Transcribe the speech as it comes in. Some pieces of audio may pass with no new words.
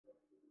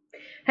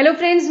Hello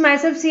friends, my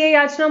self CA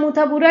याचना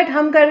मुथाबुरट।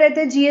 हम कर रहे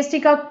थे जीएसटी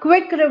का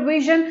क्विक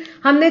रिवीजन।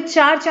 हमने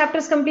 4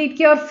 चैप्टर्स कंप्लीट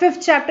किए और 5th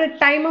chapter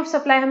time of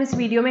supply हम इस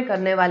वीडियो में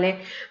करने वाले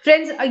हैं।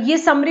 फ्रेंड्स, ये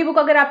समरी बुक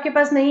अगर आपके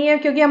पास नहीं है,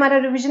 क्योंकि हमारा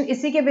रिवीजन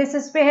इसी के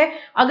बेसिस पे है,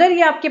 अगर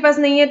ये आपके पास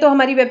नहीं है तो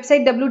हमारी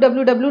वेबसाइट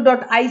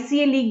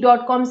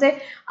www.icaleague.com से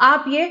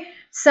आप ये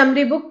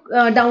समरी बुक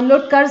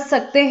डाउनलोड कर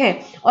सकते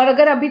हैं। और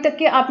अगर अभी तक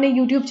के आपने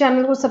यूट्यूब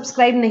चैनल को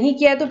सब्सक्राइब नहीं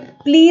किया है तो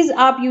प्लीज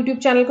आप यूट्यूब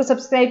चैनल को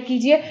सब्सक्राइब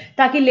कीजिए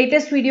ताकि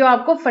लेटेस्ट वीडियो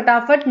आपको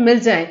फटाफट मिल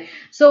जाए।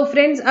 सो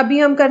फ्रेंड्स, अभी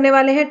हम करने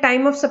वाले हैं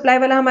टाइम ऑफ सप्लाई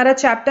वाला हमारा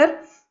chapter.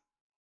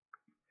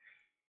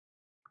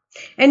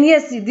 And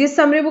yes, this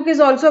summary book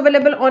is also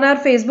available on our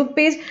Facebook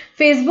page.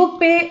 Facebook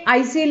पे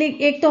आईसीए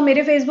लीग, एक तो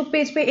मेरे फेसबुक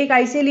पेज पे, एक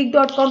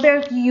icleague.com पे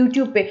और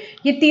यूट्यूब पे,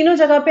 ये तीनों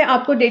जगह पे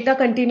आपको डेटा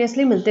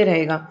कंटिन्यूसली मिलते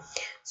रहेगा।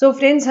 सो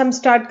फ्रेंड्स, हम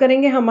स्टार्ट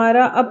करेंगे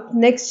हमारा अब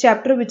next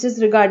chapter which is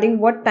regarding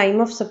what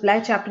time of supply,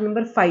 chapter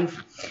number 5।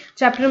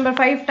 Chapter number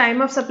 5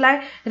 time of supply.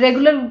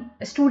 Regular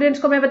students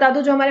को मैं बता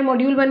दूं, जो हमारे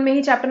मॉड्यूल 1 में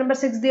ही चैप्टर नंबर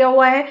 6 दिया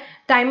हुआ है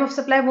टाइम ऑफ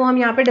सप्लाई, वो हम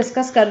यहाँ पे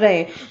डिस्कस कर रहे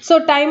हैं। सो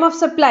time of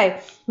supply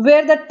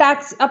where the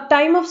tax. अब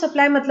टाइम ऑफ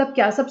सप्लाई मतलब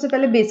क्या, सबसे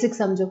पहले बेसिक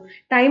समझो।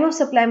 टाइम ऑफ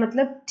सप्लाई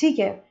मतलब, ठीक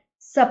है,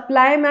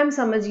 सप्लाई मैम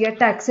समझ गया,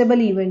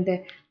 टैक्सेबल इवेंट है,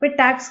 पर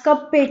टैक्स कब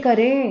पे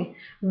करें?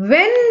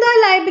 व्हेन द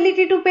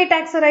लायबिलिटी टू पे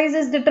tax arise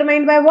is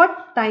determined by what?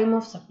 Time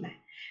of supply.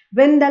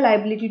 When the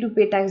liability to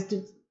पे tax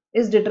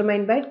is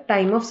determined by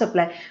time of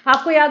supply.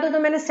 आपको याद हो तो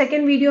मैंने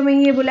सेकेंड वीडियो में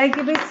ही ये बोला है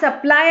कि भाई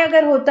सप्लाई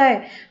अगर होता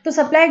है तो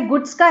सप्लाई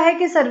गुड्स का है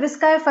कि सर्विस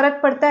का है, फर्क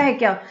पड़ता है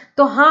क्या?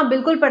 तो हाँ,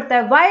 बिल्कुल पड़ता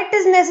है। Why it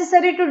is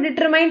necessary to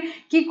determine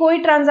कि कोई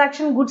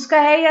ट्रांजैक्शन गुड्स का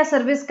है या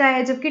सर्विस का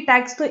है, जबकि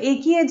टैक्स तो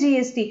एक ही है,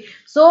 GST.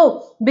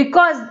 So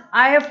because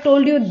I have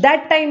told you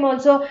that time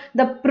also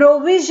the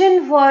provision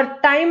for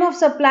time of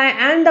supply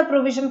and the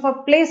provision for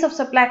place of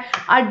supply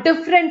are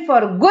different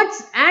for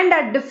goods and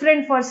are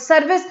different for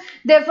service.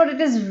 Therefore,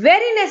 it is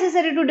very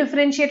necessary to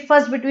differentiate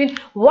first between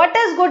what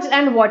is goods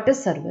and what is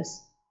service.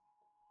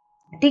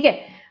 ठीक है।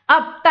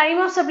 अब time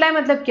of supply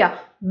मतलब क्या?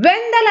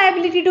 When the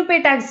liability to pay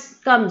tax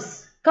comes,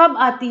 कब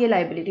आती है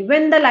liability?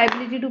 When the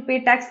liability to pay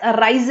tax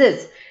arises,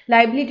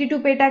 liability to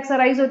पे tax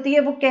arise होती है,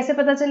 वो कैसे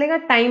पता चलेगा?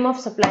 टाइम ऑफ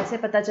सप्लाई से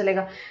पता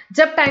चलेगा।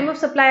 जब टाइम ऑफ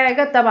सप्लाई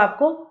आएगा तब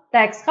आपको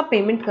टैक्स का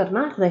पेमेंट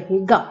करना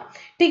रहेगा।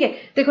 ठीक है,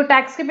 देखो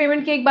टैक्स के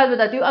पेमेंट की एक बात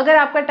बताती हूँ। अगर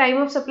आपका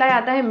टाइम ऑफ सप्लाई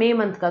आता है मई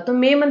मंथ का, तो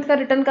मई मंथ का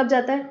रिटर्न कब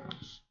जाता है?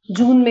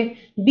 जून में।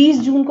 20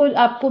 जून को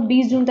आपको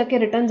 20 जून तक के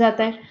रिटर्न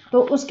जाता है,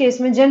 तो उस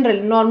केस में general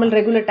normal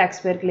regular tax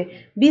payer के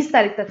लिए 20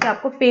 तारीख तक से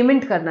आपको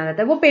पेमेंट करना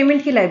रहता है। वो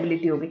पेमेंट की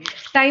लाइबिलिटी होगी।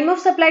 टाइम ऑफ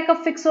सप्लाई कब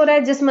फिक्स हो रहा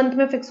है? जिस मंथ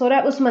में फिक्स हो रहा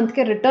है उस मंथ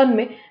के रिटर्न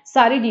में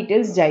सारी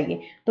डिटेल्स जाएगी।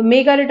 तो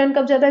मई का रिटर्न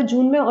कब जाता है?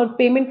 जून में, और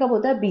पेमेंट कब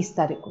होता है? 20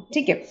 तारीख को।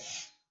 ठीक है।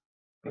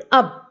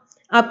 अब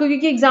आपको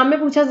क्योंकि एग्जाम में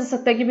पूछा जा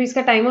सकता है कि भाई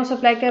इसका टाइम ऑफ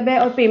सप्लाई कब है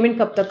और पेमेंट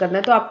कब तक करना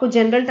है, तो आपको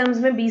जनरल टर्म्स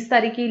में 20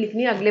 तारीख की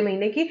लिखनी है, अगले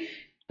महीने की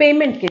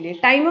पेमेंट के लिए।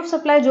 टाइम ऑफ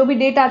सप्लाई जो भी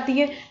डेट आती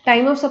है,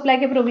 टाइम ऑफ सप्लाई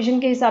के प्रोविजन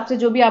के हिसाब से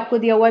जो भी आपको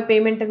दिया हुआ है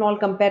पेमेंट एंड ऑल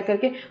कंपेयर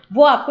करके,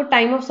 वो आपको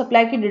टाइम ऑफ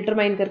सप्लाई की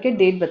डिटरमाइन करके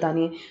डेट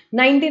बतानी है।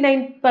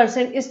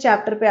 99% इस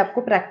चैप्टर पे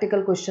आपको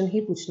प्रैक्टिकल क्वेश्चन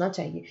ही पूछना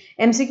चाहिए।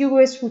 एमसीक्यू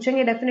बेस्ड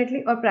पूछेंगे डेफिनेटली,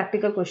 और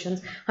प्रैक्टिकल क्वेश्चन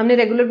हमने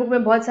रेगुलर बुक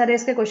में बहुत सारे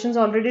इसके क्वेश्चन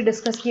ऑलरेडी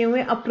डिस्कस किए हुए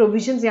हैं। अब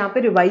प्रोविजन यहाँ पे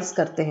रिवाइज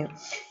करते हैं।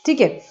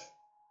 ठीक है।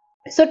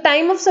 सो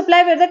time of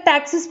supply where the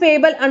tax is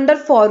payable under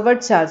forward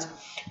charge.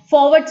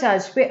 Forward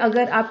charge पे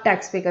अगर आप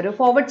टैक्स पे कर रहे हो,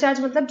 फॉरवर्ड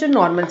चार्ज मतलब जो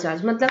नॉर्मल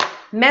चार्ज, मतलब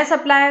मैं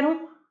सप्लायर हूं,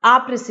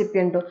 आप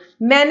रिसिपिएंट हो,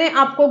 मैंने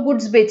आपको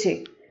गुड्स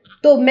बेचे,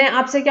 तो मैं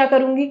आपसे क्या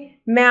करूंगी?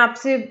 मैं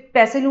आपसे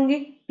पैसे लूंगी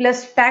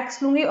प्लस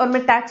टैक्स लूंगी, और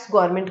मैं टैक्स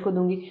गवर्नमेंट को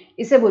दूंगी।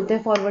 इसे बोलते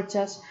हैं फॉरवर्ड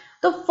चार्ज।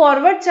 तो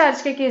फॉरवर्ड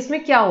चार्ज के केस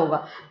में क्या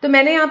होगा? तो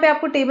मैंने यहाँ पे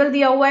आपको टेबल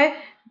दिया हुआ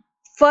है।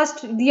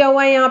 फर्स्ट दिया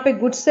हुआ है यहाँ पे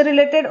गुड्स से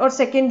रिलेटेड, और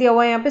सेकंड दिया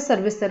हुआ है यहाँ पे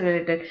सर्विस से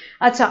रिलेटेड।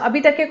 अच्छा,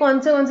 अभी तक के कौन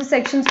से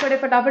सेक्शंस पढ़े,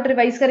 फटाफट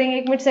रिवाइज करेंगे।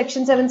 एक minute.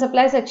 Section 7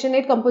 supply, section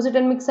 8 composite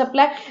and mix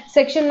supply,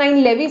 section 9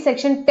 levy,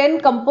 section 10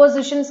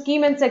 composition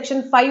scheme and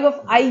section 5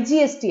 of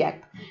IGST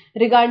act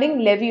regarding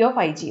levy of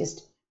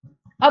IGST.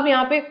 अब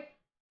यहाँ पे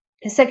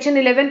सेक्शन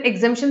 11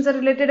 एग्जाम्पशन से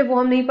रिलेटेड है, वो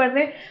हम नहीं पढ़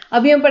रहे।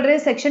 अभी हम पढ़ रहे हैं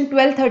सेक्शन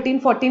 12, 13,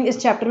 14 इस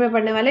चैप्टर में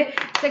पढ़ने वाले।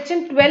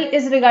 Section 12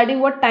 is regarding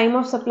what time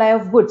of supply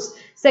of goods,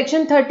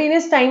 section 13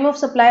 is time of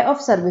supply of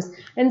service,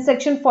 and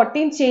section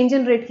 14 change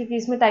in rate के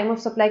केस में टाइम ऑफ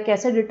सप्लाई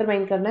कैसे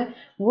डिटरमाइन करना है,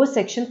 वो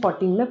सेक्शन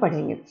 14 में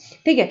पढ़ेंगे।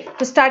 ठीक है,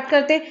 तो स्टार्ट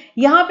करते हैं।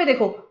 यहाँ पे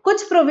देखो,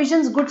 कुछ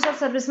प्रोविजंस गुड्स और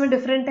सर्विस में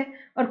डिफरेंट है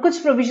और कुछ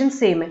प्रोविजन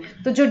सेम है।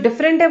 तो जो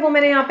डिफरेंट है वो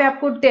मैंने यहाँ पे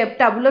आपको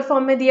टैबुलर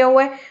फॉर्म में दिया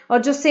हुआ है, और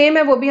जो सेम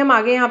है वो भी हम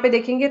आगे यहाँ पे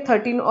देखेंगे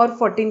 13 और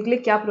 14 के लिए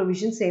क्या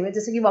प्रोविजन सेम है।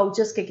 जैसे कि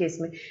वाउचर्स के केस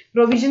में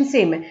प्रोविजन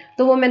सेम है,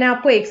 तो वो मैंने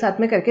आपको एक साथ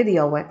में करके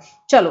दिया हुआ है।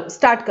 चलो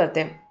स्टार्ट करते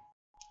हैं।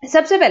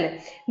 सबसे पहले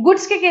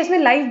गुड्स के केस में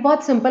लाइफ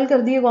बहुत सिंपल कर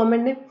दी है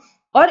गवर्नमेंट ने,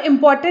 और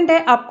इंपॉर्टेंट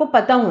है आपको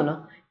पता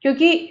होना,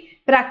 क्योंकि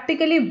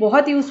प्रैक्टिकली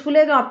बहुत यूजफुल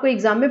है, तो आपको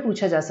एग्जाम में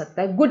पूछा जा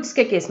सकता है गुड्स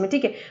के केस में।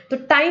 ठीक है, तो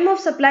टाइम ऑफ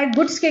सप्लाई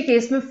गुड्स के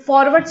केस में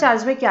फॉरवर्ड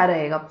चार्ज में क्या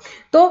रहेगा?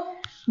 तो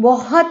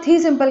बहुत ही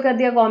सिंपल कर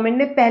दिया गवर्नमेंट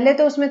ने। पहले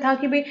तो उसमें था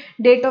कि भाई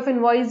डेट ऑफ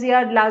इनवॉइस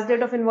या लास्ट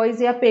डेट ऑफ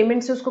इनवॉइस या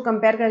पेमेंट से उसको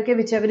कंपेयर करके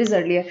which ever is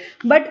earlier,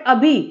 but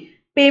अभी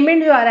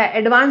पेमेंट जो आ रहा है,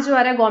 एडवांस जो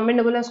आ रहा है, गवर्नमेंट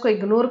ने बोला उसको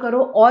इग्नोर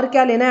करो, और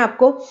क्या लेना है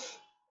आपको?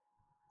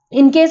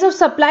 In case of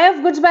supply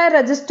of goods by a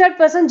registered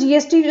person,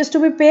 GST is to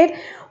be paid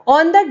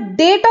on the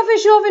date of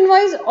issue of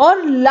invoice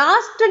or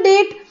last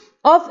date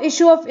of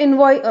issue of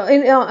invoice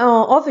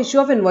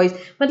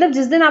मतलब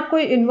जिस दिन आपको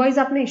इनवॉइस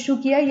आपने इशू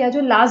किया या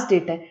जो last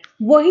date है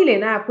वही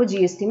लेना है आपको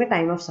जीएसटी में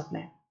टाइम ऑफ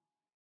सप्लाई.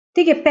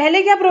 ठीक है.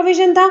 पहले क्या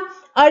प्रोविजन था,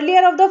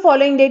 earlier of the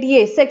following date.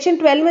 ये सेक्शन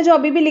 12 में जो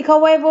अभी भी लिखा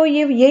हुआ है वो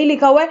यही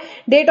लिखा हुआ है,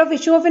 date of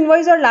issue of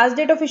invoice और last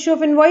date of issue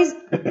of invoice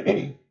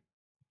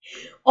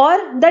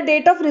और the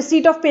date of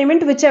receipt of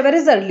payment which ever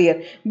is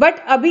earlier. But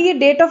अभी ये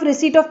date of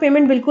receipt of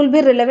payment बिल्कुल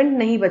भी रिलेवेंट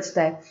नहीं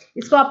बचता है.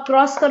 इसको आप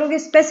क्रॉस करोगे,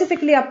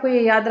 स्पेसिफिकली आपको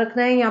ये याद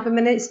रखना है, यहाँ पे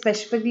मैंने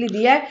स्पेसिफिकली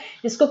दिया है,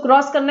 इसको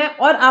क्रॉस करना है.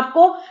 और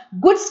आपको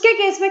गुड्स के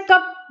केस में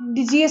कब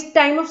GS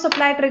time of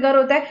supply trigger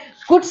होता है,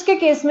 गुड्स के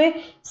केस में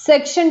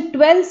section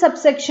 12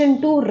 subsection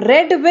 2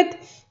 red with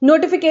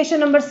notification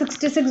number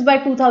 66 by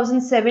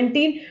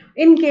 2017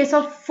 in case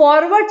of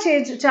forward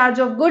charge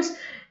of goods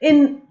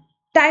in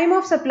time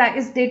of supply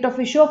is date of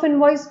issue of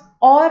invoice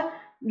और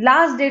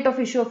last date of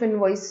issue of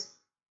invoice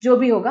जो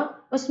भी होगा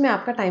उसमें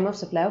आपका time of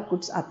supply of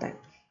goods आता है,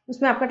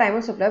 उसमें आपका time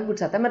of supply of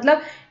goods आता है.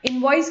 मतलब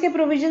इनवॉइस के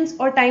प्रोविजंस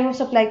और टाइम ऑफ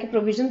सप्लाई के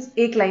प्रोविजंस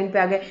एक लाइन पे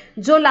आ गए.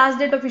 जो last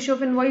date of issue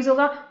of invoice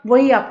होगा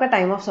वही आपका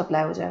टाइम ऑफ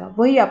सप्लाई हो जाएगा,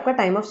 वही आपका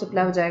टाइम ऑफ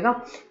सप्लाई हो जाएगा.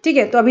 ठीक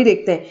है. तो अभी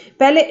देखते हैं,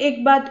 पहले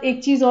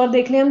एक चीज और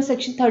देख लें हम.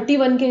 सेक्शन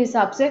 31 के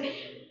हिसाब से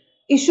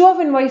इश्यू ऑफ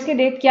इनवॉइस के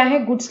डेट क्या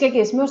है गुड्स के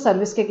केस में और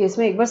सर्विस के केस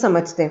में एक बार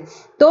समझते हैं.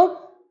 तो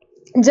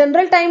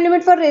general time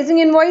limit for raising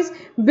invoice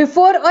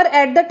before और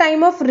at the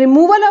time of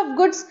removal of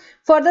goods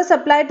for the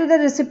supply to the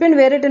recipient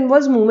where it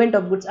involves movement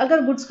of goods.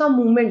 अगर गुड्स का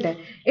मूवमेंट है,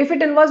 if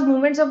it involves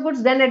movements of goods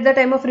then at the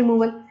time of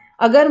removal.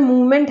 अगर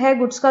movement है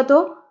goods का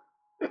तो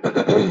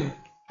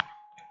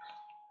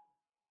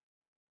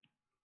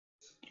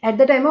at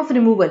the time of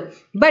removal.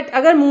 But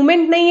अगर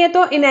movement नहीं है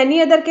तो in any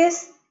other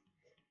case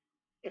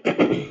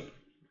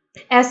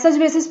as such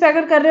basis पे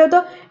अगर कर रहे हो तो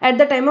at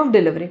the time of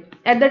delivery.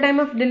 At the time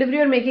of delivery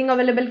और मेकिंग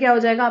अवेलेबल क्या हो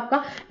जाएगा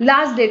आपका,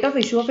 last date of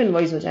issue of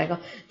invoice हो जाएगा.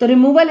 तो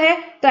रिमूवल है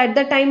तो at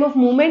the time of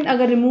movement,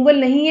 अगर रिमूवल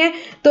नहीं है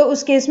तो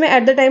उस केस में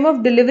at the time of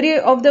delivery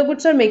of the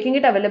goods और making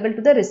it available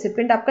to the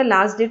recipient आपका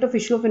last date of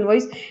issue of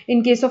invoice.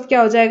 In case of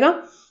क्या हो जाएगा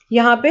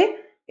यहाँ पे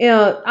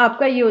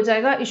आपका ये हो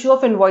जाएगा इशू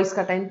ऑफ इनवॉइस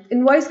का टाइम.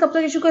 इनवॉइस कब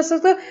तक इशू कर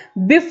सकते हो,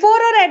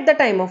 बिफोर और at the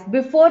time of,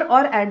 before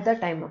और एट द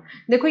टाइम ऑफ.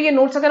 देखो ये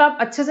नोट्स अगर आप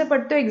अच्छे से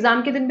पढ़ते हो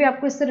एग्जाम के दिन भी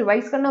आपको इससे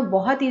रिवाइज करना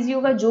बहुत ईजी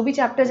होगा. जो भी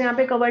चैप्टर्स यहाँ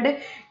पे कवर्ड है,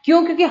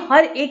 क्यों, क्योंकि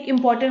हर एक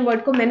इंपॉर्टेंट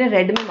वर्ड को मैंने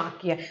रेड में मार्क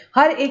किया है.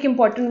 हर एक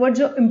इंपॉर्टेंट वर्ड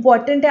जो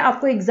इंपॉर्टेंट है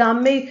आपको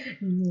एग्जाम में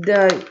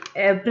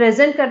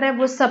प्रेजेंट करना है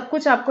वो सब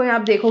कुछ आपको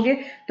यहाँ देखोगे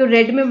तो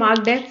रेड में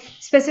मार्क्ड है.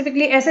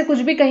 स्पेसिफिकली ऐसे कुछ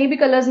भी कहीं भी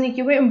कलर्स नहीं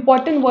किए हुए,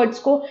 इंपॉर्टेंट वर्ड्स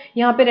को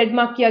यहाँ पे रेड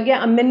मार्क किया गया,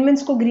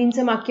 अमेंडमेंट्स को ग्रीन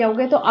से मार्क किया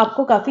होगा, तो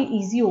आपको काफी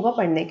इजी होगा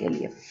पढ़ने के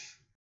लिए.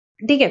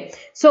 ठीक है.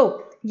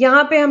 सो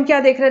यहाँ पे हम क्या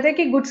देख रहे थे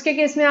कि गुड्स के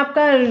केस में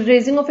आपका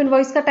रेजिंग ऑफ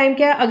इनवॉइस का टाइम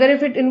क्या है, अगर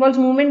if it involves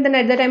movement then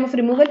at the time of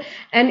removal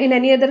and in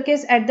any other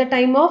case at the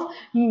time of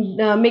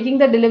making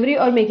the delivery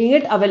और मेकिंग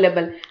इट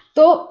अवेलेबल.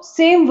 तो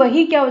same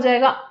वही क्या हो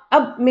जाएगा.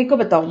 अब मेरे को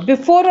बताओ,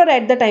 बिफोर और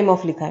एट द टाइम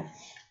ऑफ लिखा है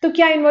तो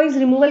क्या इनवॉइस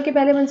रिमूवल के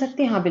पहले बन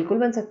सकती है? हाँ बिल्कुल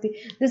बन सकती है.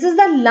 This is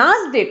the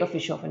last date of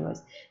issue of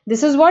invoice.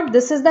 This is what,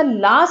 this is the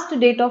last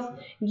date of,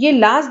 ये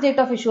last date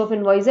of issue of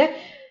invoice है.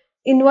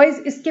 इनवॉइस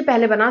इसके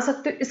पहले बना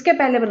सकते हो, इसके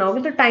पहले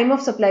बनाओगे तो टाइम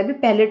ऑफ सप्लाई भी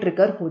पहले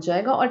ट्रिगर हो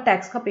जाएगा और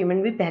टैक्स का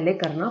पेमेंट भी पहले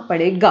करना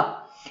पड़ेगा.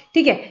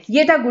 ठीक है.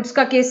 ये था गुड्स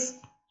का केस,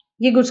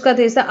 ये गुड्स का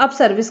केस था. अब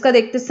सर्विस का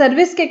देखते.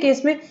 सर्विस के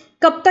केस में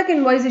कब तक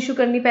इनवॉइस इशू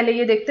करनी पहले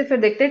ये देखते, फिर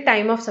देखते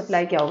टाइम ऑफ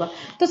सप्लाई क्या होगा.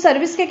 तो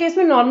सर्विस के केस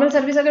में नॉर्मल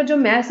सर्विस, अगर जो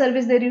मैं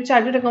सर्विस दे रही हूँ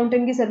चार्टर्ड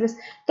अकाउंटेंट की सर्विस,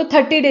 तो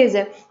 30 डेज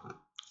है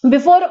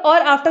बिफोर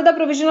और after the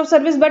provision of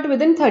service, but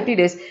with in 30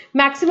 days.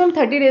 Maximum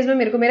 30 days में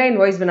मेरे को मेरा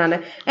इनवॉइस बनाना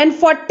है. And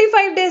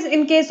 45 days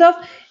in case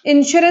of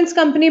insurance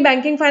company,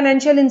 banking,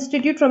 financial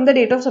institute from the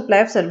date of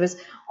supply of service.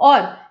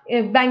 और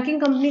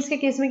banking companies के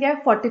case में क्या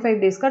है, 45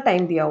 डेज का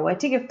टाइम दिया हुआ है.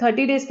 ठीक है.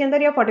 30 डेज के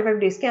अंदर या 45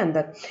 डेज के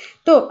अंदर.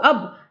 तो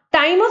अब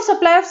time of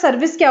supply of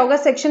service क्या होगा,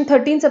 सेक्शन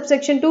 13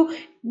 सबसेक्शन 2.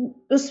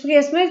 उस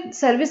केस में,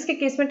 सर्विस के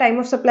केस में टाइम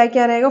ऑफ सप्लाई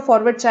क्या रहेगा,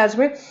 फॉरवर्ड चार्ज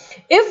में.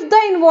 If the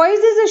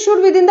invoice is issued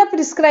with in the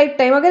prescribe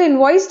time, अगर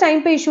इनवॉइस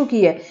टाइम पे इशू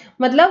की है,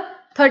 मतलब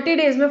 30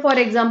 डेज में, फॉर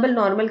एग्जाम्पल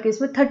नॉर्मल केस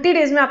में 30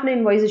 डेज में आपने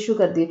इनवॉइस इशू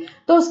कर दी,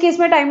 तो उस केस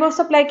में टाइम ऑफ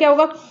सप्लाई क्या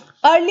होगा,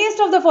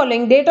 earliest of the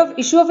following, date of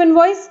issue of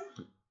invoice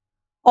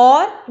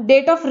और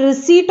date of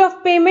receipt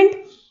of payment.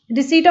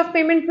 Receipt of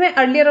payment में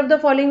अर्लियर ऑफ द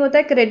फॉलोइंग होता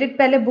है, क्रेडिट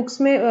पहले बुक्स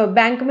में,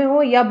 बैंक में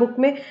हो या बुक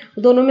में,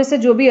 दोनों में से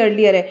जो भी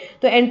अर्लियर है.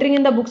 तो entering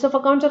in the books of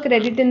accounts और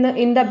credit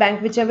in the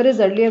bank, which ever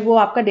is earlier, वो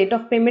आपका डेट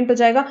ऑफ पेमेंट हो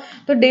जाएगा.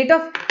 तो डेट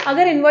ऑफ,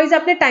 अगर इनवॉइस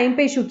आपने टाइम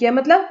पे इशू किया,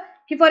 मतलब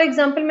कि फॉर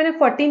एग्जांपल मैंने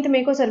 14th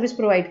मई को सर्विस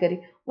प्रोवाइड करी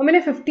और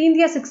मैंने 15th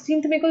या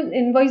 16th मई को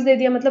इनवॉइस दे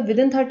दिया, मतलब विद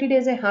इन 30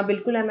 डेज है. हाँ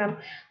बिल्कुल है मैम.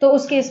 तो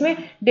उस केस में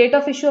date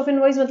of issue of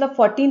invoice मतलब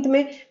 14th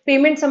में,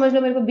 पेमेंट समझ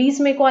लो मेरे को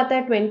 20 मई को आता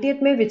है,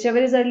 20th में, विच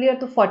एवर इज अर्लियर.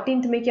 तो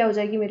 14th में क्या हो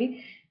जाएगी मेरी,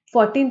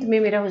 14th में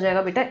मेरा हो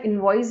जाएगा बेटा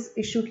इनवॉइस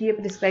इशू किए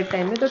प्रिस्क्राइब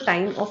टाइम में, तो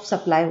टाइम ऑफ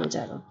सप्लाई हो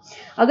जाएगा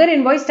अगर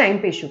इनवॉइस टाइम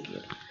पे इशू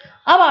किए.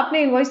 अब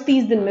आपने इनवॉइस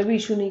 30 दिन में भी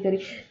इशू नहीं करी,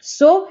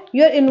 so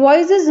your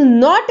invoice is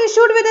not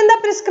issued with in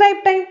the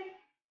prescribe time.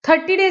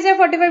 30 days या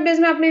 45 डेज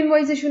में आपने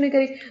इनवॉइस इशू नहीं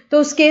करी, तो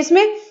उस केस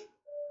में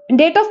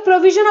date of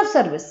provision of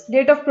service,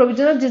 date of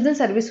provision of जिस दिन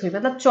सर्विस हुई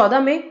मतलब 14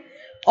 में,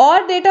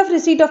 और date of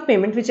receipt of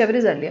payment which ever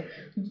is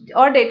earlier,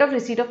 और date of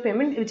receipt of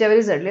payment which ever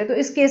is earlier. तो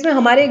इस केस में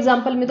हमारे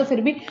एग्जाम्पल में तो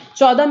फिर भी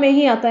 14 में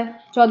ही आता है,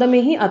 14 में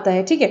ही आता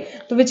है, ठीक है।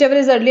 तो विच एवर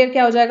इज अर्लियर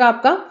क्या हो जाएगा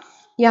आपका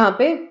यहाँ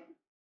पे,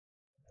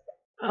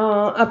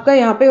 आपका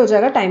यहाँ पे हो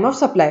जाएगा time of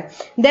supply.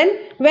 Then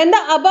when the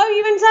above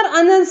events are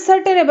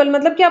अनसर्टेनेबल,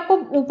 मतलब कि आपको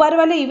ऊपर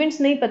वाले इवेंट्स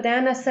नहीं पता है,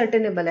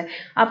 अनसर्टेनेबल है,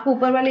 आपको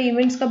ऊपर वाले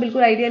इवेंट्स का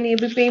बिल्कुल आइडिया नहीं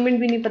है, पेमेंट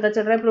भी नहीं पता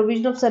चल रहा है,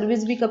 प्रोविजन ऑफ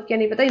सर्विस भी कब क्या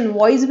नहीं पता,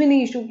 इनवॉइस भी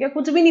नहीं इशू किया,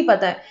 कुछ भी नहीं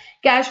पता है,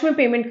 कैश में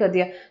पेमेंट कर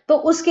दिया, तो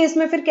उस केस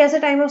में फिर कैसे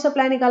टाइम ऑफ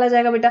सप्लाई निकाला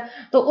जाएगा बेटा?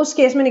 तो उस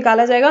केस में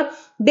निकाला जाएगा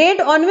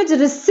date on which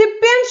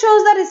recipient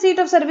shows the receipt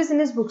of service in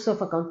his books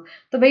of account.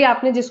 तो भाई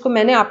आपने जिसको,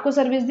 मैंने आपको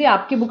सर्विस दी,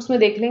 आपकी बुक्स में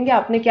देख लेंगे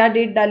आपने क्या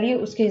डेट डाली है,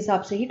 उसके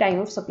हिसाब से ही टाइम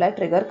ऑफ सप्लाई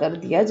ट्रिगर कर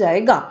दिया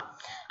जाएगा,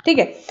 ठीक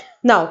है।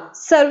 Now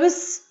service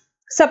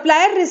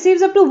supplier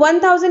receives up to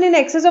 1000 in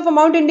excess of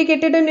amount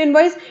indicated in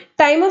invoice,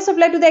 time of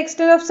supply to the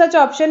extent of such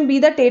option be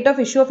the date of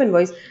issue of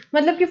invoice।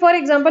 मतलब कि for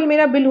example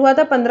मेरा bill हुआ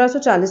था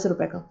 1540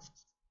 रुपए का,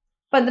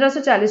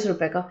 1540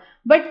 रुपए का,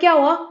 but क्या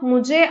हुआ,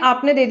 मुझे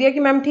आपने दे दिया कि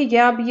मैम ठीक है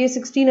आप ये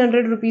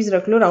 1600 रुपीज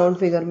रख लो राउंड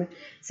फिगर में,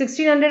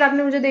 1600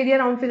 आपने मुझे दे दिया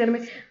राउंड फिगर में,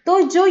 तो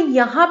जो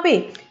यहाँ पे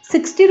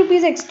 60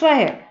 रुपीज एक्स्ट्रा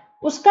है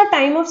उसका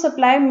टाइम ऑफ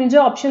सप्लाई मुझे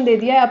ऑप्शन दे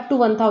दिया है अप टू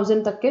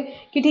 1000 तक के,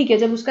 कि ठीक है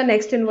जब उसका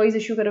नेक्स्ट इनवॉइस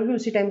इशू करोगे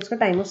उसी टाइम उसका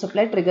टाइम ऑफ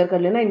सप्लाई ट्रिगर कर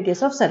लेना in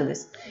case of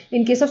service.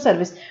 In case of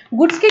service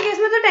goods के केस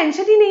में तो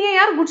टेंशन ही नहीं है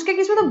यार, गुड्स के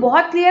केस में तो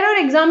बहुत क्लियर है और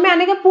एग्जाम में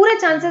आने के पूरे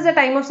चांसेस है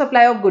time of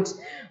supply of goods.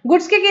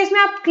 Goods के केस में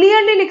आप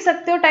क्लियरली लिख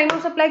सकते हो टाइम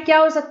ऑफ सप्लाई क्या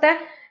हो सकता है,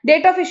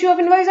 date of issue of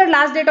invoice और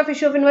last date of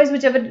issue of invoice,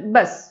 whichever,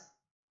 बस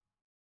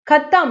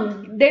खत्म,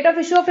 date of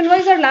issue of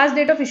invoice और last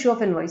date of issue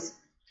of invoice.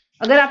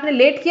 अगर आपने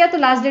लेट किया तो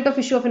last date of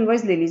issue of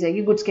invoice ले ली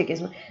जाएगी गुड्स के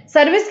केस में।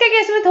 सर्विस के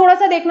केस में थोड़ा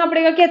सा देखना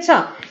पड़ेगा कि अच्छा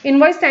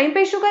इनवॉइस टाइम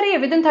पे इशू करिए,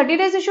 विद इन 30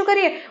 डेज इशू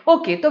करिए,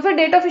 ओके, तो फिर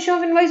date of issue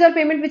of invoice और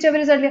payment which ever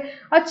is earlier.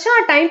 अच्छा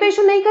टाइम पे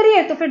इशू नहीं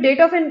करिए तो फिर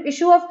date of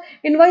issue of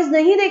invoice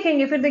नहीं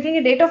देखेंगे, फिर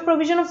देखेंगे date of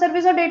provision of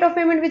service और date of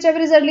payment which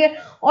ever is earlier.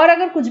 और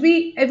अगर कुछ भी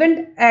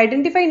इवेंट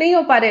आइडेंटिफाई नहीं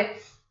हो पा रहे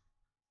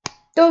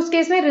तो उस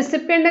केस में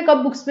रिसिपिएंट ने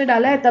कब बुक्स में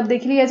डाला है तब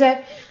देख लिया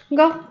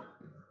जाएगा।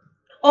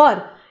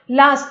 और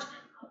लास्ट,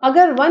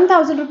 अगर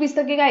 1000 रुपीज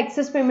तक का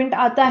एक्सेस पेमेंट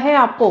आता है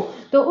आपको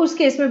तो उस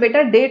केस में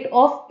बेटा date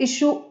of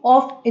issue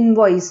of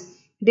invoice,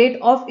 date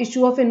of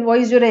issue of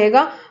invoice जो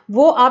रहेगा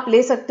वो आप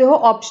ले सकते हो,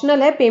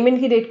 ऑप्शनल है, पेमेंट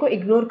की डेट को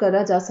इग्नोर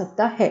करा जा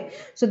सकता है।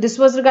 So this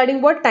was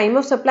regarding what time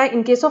of supply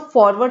in case of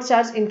forward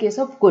charge in case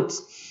of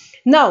goods.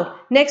 Now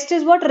next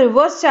is what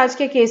reverse charge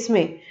के केस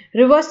में।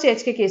 रिवर्स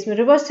चार्ज के केस में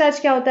रिवर्स चार्ज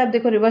क्या होता है? अब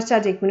देखो रिवर्स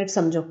चार्ज, एक मिनट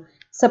समझो।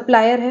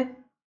 सप्लायर है,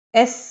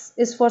 एस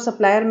इज फॉर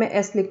सप्लायर, मैं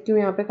एस लिखती हूँ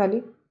यहाँ पे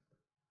खाली,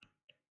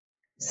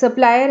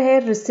 सप्लायर है,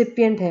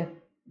 रिसिपिएंट है,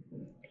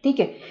 ठीक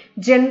है।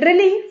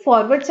 जनरली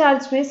फॉरवर्ड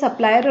चार्ज में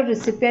सप्लायर और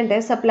रिसिपिएंट है,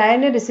 सप्लायर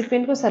ने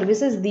रिसिपिएंट को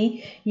सर्विसेज दी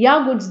या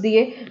गुड्स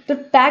दिए तो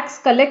टैक्स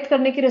कलेक्ट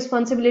करने की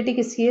रिस्पॉन्सिबिलिटी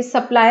किसकी है?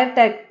 सप्लायर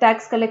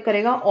टैक्स कलेक्ट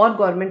करेगा और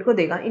गवर्नमेंट को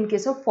देगा in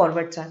case of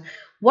forward charge.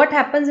 What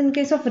happens in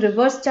case of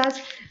reverse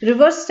charge?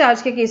 Reverse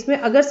charge के केस में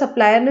अगर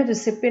सप्लायर ने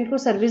रिसिपिएंट को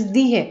सर्विस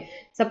दी है,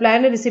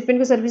 सप्लायर ने रिसिपिएंट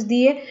को सर्विस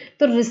दी है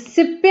तो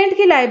रिसिपिएंट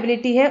की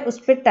लायबिलिटी है उस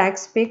पर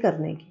टैक्स पे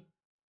करने की,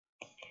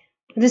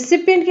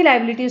 रिसिपिएंट की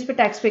लायबिलिटी उस पर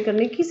टैक्स पे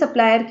करने की,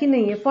 सप्लायर की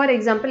नहीं है। फॉर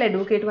एग्जांपल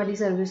एडवोकेट वाली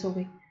सर्विस हो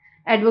गई,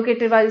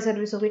 एडवोकेट वाली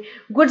सर्विस हो गई।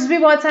 गुड्स भी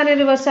बहुत सारे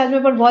रिवर्स चार्ज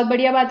में, पर बहुत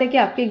बढ़िया बात है कि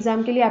आपके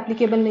एग्जाम के लिए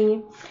एप्लीकेबल नहीं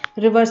है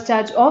रिवर्स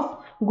चार्ज ऑफ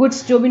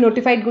गुड्स। जो भी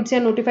नोटिफाइड गुड्स या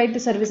नोटिफाइड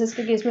सर्विसेज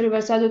के केस में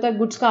रिवर्स चार्ज होता है,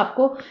 गुड्स का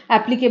आपको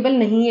एप्लीकेबल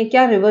नहीं है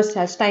क्या? Reverse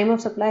charge. Time of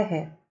supply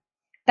है,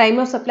 टाइम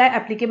ऑफ सप्लाई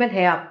एप्लीकेबल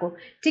है आपको,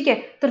 ठीक है।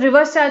 तो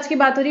रिवर्स चार्ज की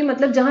बात हो रही है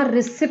मतलब जहां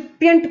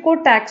रिसिपिएंट को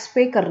टैक्स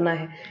पे करना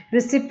है,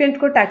 रिसिपिएंट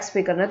को टैक्स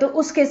पे करना है, तो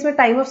उस केस में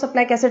टाइम ऑफ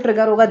सप्लाई कैसे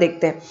ट्रिगर होगा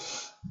देखते हैं।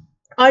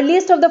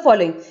 Earliest of the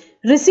following,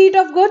 receipt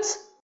of goods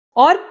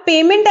और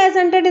payment as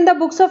entered in the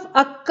books of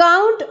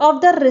account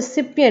of the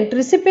recipient.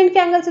 Recipient के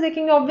एंगल से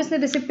देखेंगे, ऑब्वियसली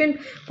रिसिपिएंट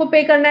को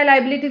पे करना है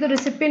लायबिलिटी, तो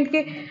रिसिपिएंट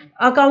के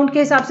अकाउंट के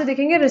हिसाब से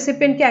देखेंगे,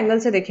 रिसिपिएंट के एंगल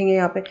से देखेंगे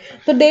यहाँ पे।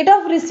 तो date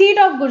of receipt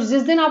of goods,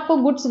 जिस दिन आपको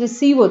गुड्स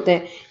रिसीव होते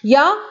हैं,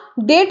 या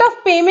date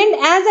of payment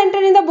as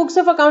entered in the books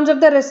of accounts of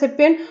the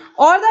recipient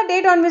और the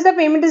date on which the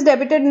payment is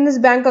debited in his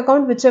bank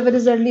account whichever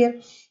is earlier.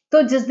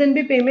 तो जिस दिन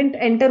भी पेमेंट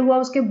एंटर हुआ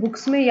उसके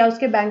बुक्स में या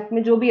उसके बैंक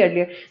में, जो भी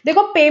अर्लियर।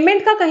 देखो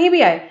पेमेंट का कहीं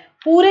भी आए,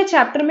 पूरे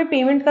चैप्टर में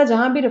पेमेंट का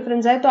जहां भी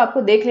रेफरेंस आए तो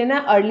आपको देख लेना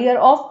है अर्लियर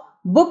ऑफ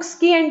बुक्स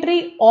की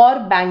एंट्री और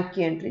बैंक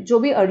की एंट्री, जो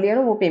भी अर्लियर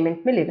हो वो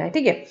पेमेंट में लेना है,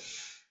 ठीक है।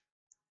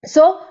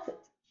 सो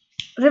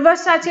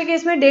रिवर्स चार्ज के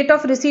केस में date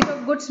of receipt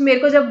of goods, मेरे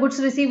को जब गुड्स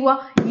रिसीव हुआ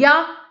या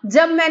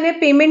जब मैंने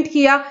पेमेंट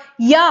किया,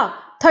 या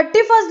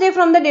 31st day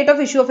from the date of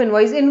issue of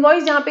invoice,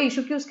 invoice जहां पे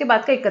इशू की उसके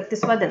बाद का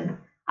 31वां दिन,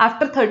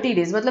 आफ्टर 30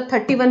 डेज मतलब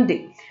 31 day,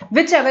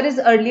 which ever is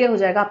earlier हो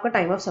जाएगा आपका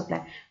टाइम ऑफ सप्लाई।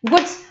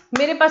 गुड्स,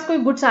 मेरे पास कोई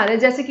गुड्स आ रहे हैं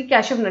जैसे कि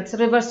कैशव नट्स,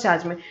 रिवर्स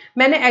चार्ज में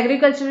मैंने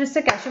एग्रीकल्चरिस्ट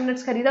से कैशव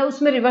नट्स खरीदा,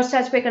 उसमें रिवर्स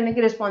चार्ज पे करने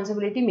की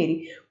रिस्पॉन्सिबिलिटी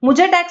मेरी,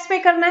 मुझे टैक्स पे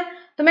करना है,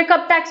 तो मैं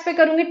कब टैक्स पे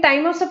करूंगी?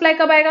 टाइम ऑफ सप्लाई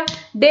कब आएगा?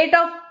 Date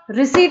of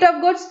receipt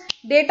of goods,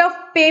 date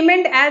of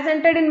payment as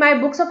entered in my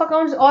books of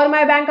accounts और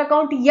माय बैंक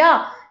अकाउंट, या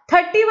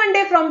 31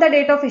 day from the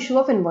date of issue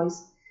of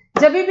invoice.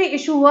 जब भी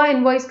इशू हुआ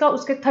invoice का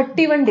उसके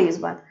 31 days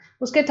बाद,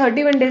 उसके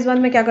 31 डेज बाद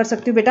मैं क्या कर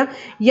सकती हूँ बेटा,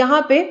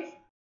 यहाँ पे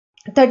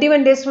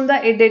 31 days from the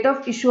date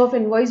of issue of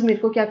invoice मेरे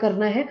को क्या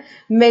करना है,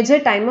 major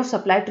time of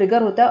supply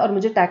trigger होता है और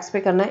मुझे टैक्स पे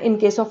करना है in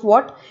case of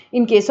what,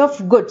 in case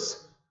of goods.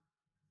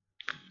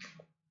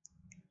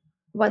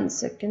 1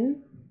 second,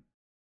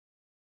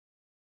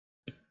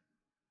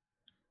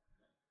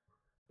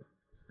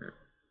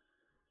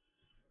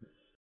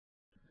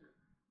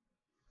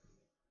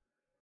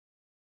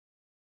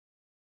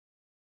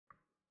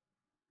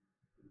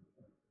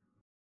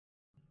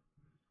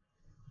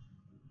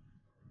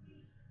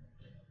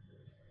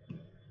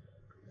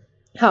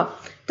 हाँ,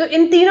 तो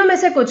इन तीनों में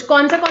से कुछ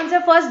कौन सा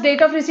first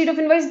date of receipt of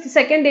invoice,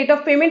 second date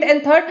of payment and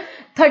third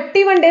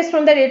 31 days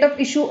from the date of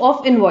issue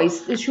of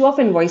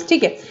invoice,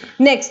 ठीक है।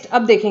 नेक्स्ट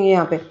अब देखेंगे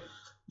यहाँ पे,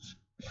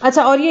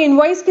 अच्छा, और ये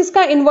इनवॉइस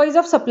किसका, invoice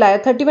of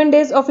supplier, 31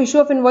 days of issue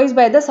of invoice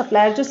by the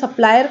supplier, जो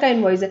सप्लायर का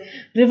इनवॉइस है।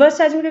 रिवर्स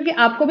चार्ज में क्योंकि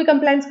आपको भी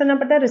कंप्लायंस करना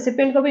पड़ता है,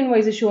 रेसिपिएंट को भी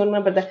इनवॉइस इशू करना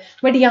पड़ता है,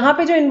 बट यहाँ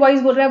पे जो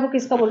इनवॉइस बोल रहा है वो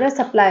किसका बोल रहा है,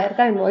 सप्लायर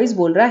का इनवॉइस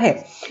बोल रहा है।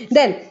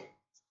 Then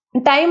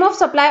time of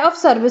supply of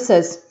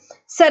services,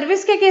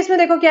 service के केस में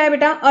देखो क्या है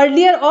बेटा,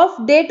 earlier of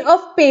date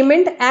of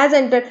payment as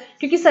enter,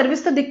 क्योंकि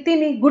सर्विस तो दिखती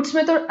नहीं, गुड्स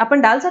में तो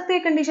अपन डाल सकते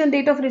हैं condition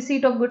date of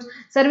receipt of goods,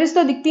 service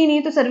तो दिखती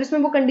नहीं, तो सर्विस में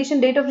वो condition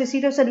date of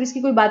receipt of service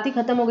की कोई बात ही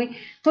खत्म हो गई।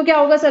 तो क्या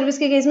होगा सर्विस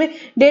के केस में,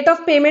 डेट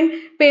ऑफ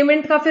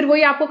पेमेंट का फिर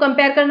वही आपको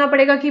कंपेयर करना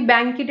पड़ेगा कि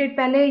बैंक की डेट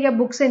पहले या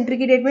बुक्स एंट्री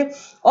की डेट में,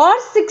 और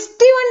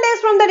 61 days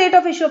from the date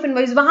of issue of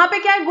invoice. वहां पे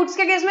क्या है, गुड्स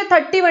के केस में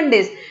 31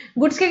 डेज,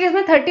 गुड्स के केस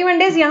में 31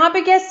 डेज, यहाँ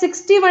पे क्या है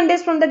 61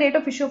 days from the date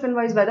of issue of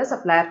invoice by the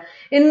supplier.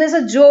 इनमें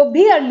से जो भी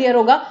अर्लियर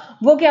होगा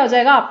वो क्या हो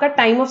जाएगा, आपका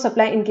time of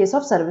supply in case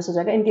of service हो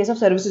जाएगा, इन केस ऑफ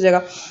सर्विस हो जाएगा।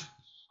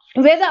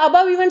 Where the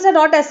above events are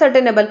not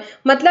ascertainable,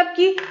 मतलब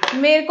कि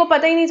मेरे को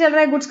पता ही नहीं चल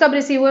रहा है गुड्स कब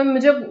रिसीव हुए,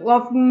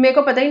 मेरे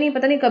को पता ही नहीं,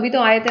 पता नहीं कभी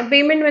तो आए थे,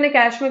 पेमेंट मैंने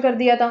कैश में कर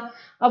दिया था,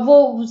 अब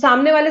वो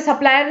सामने वाले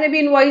सप्लायर ने भी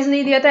इनवॉइस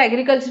नहीं दिया था,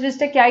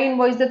 एग्रीकल्चरिस्ट है क्या ही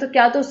इनवॉइस दे, तो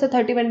क्या तो उससे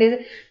 31 डेज है,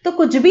 तो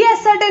कुछ भी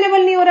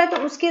एसर्टेनेबल नहीं हो रहा है,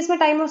 तो उस केस में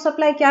टाइम ऑफ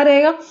सप्लाई क्या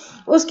रहेगा,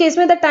 उस केस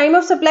में the time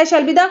of supply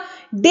shall be the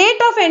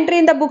date of entry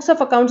in the books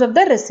of accounts of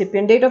the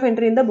recipient, date of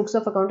entry in the books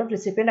of account of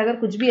recipient. अगर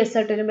कुछ भी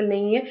ascertainable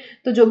नहीं है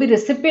तो जो भी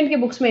रेसिपिएंट के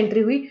बुक्स में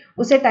एंट्री हुई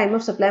उसे टाइम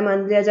ऑफ सप्लाई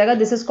मान लिया जाएगा।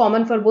 This is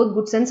common for both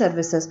goods and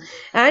services.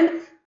 And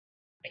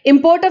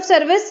import of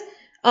service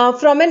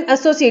from an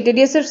associated,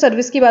 ये सिर्फ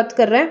सर्विस की बात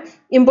कर रहे हैं,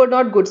 import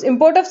not goods,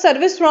 import of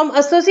service from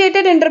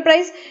associated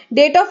enterprise,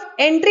 date of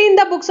entry in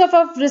the books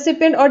of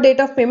recipient और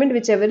date of payment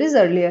which ever is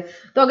earlier.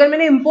 तो अगर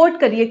मैंने इंपोर्ट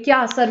करी है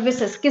क्या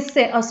सर्विसेज,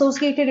 किससे,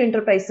 एसोसिएटेड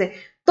एंटरप्राइज से,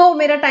 तो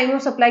मेरा टाइम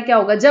ऑफ सप्लाई क्या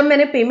होगा, जब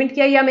मैंने पेमेंट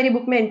किया या मेरी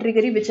बुक में एंट्री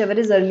करी, विच एवर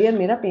इज अर्लियर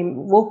मेरा पेमेंट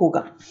वो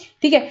होगा।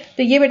 ठीक है,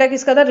 तो ये बेटा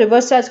किसका था,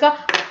 रिवर्स चार्ज का।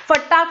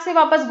 फटाक से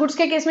वापस गुड्स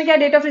के केस में क्या,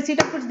 date of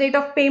receipt of goods, date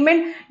of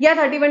payment या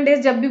 31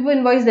 डेज जब भी वो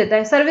इनवॉइस देता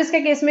है। सर्विस के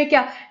केस में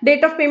क्या,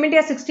 डेट ऑफ पेमेंट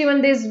या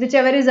 61 days which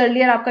ever is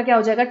earlier आपका क्या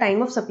हो जाएगा,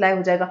 टाइम ऑफ सप्लाई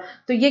हो जाएगा।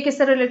 तो ये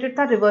किससे रिलेटेड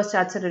था, रिवर्स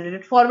चार्ज से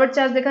रिलेटेड। फॉरवर्ड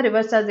चार्ज देखा,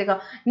 रिवर्स चार्ज देखा।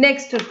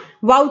 नेक्स्ट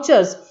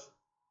वाउचर्स,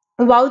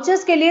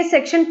 वाउचर्स के लिए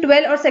सेक्शन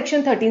 12 और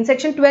section 13,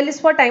 section 12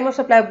 is for time of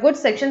supply of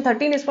goods, section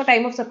 13 is for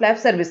time of supply of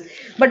service,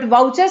 but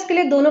vouchers के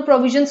लिए दोनों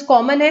प्रोविजंस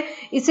कॉमन है,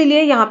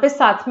 इसीलिए यहाँ पे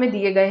साथ में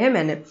दिए गए हैं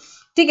मैंने।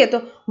 ठीक है, तो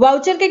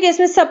वाउचर के केस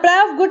में सप्लाई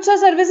ऑफ गुड्स और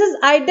services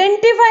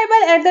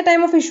identifiable at the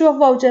time of issue of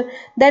voucher,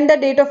 then the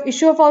date of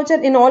issue of voucher,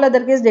 in all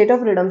other case date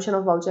of redemption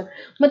of voucher.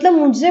 मतलब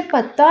मुझे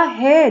पता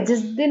है जिस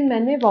दिन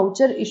मैंने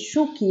वाउचर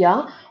इशू किया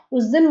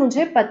उस दिन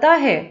मुझे पता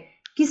है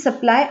कि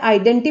सप्लाई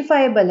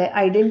आइडेंटिफाइबल है।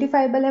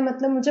 आइडेंटिफाइबल है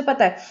मतलब मुझे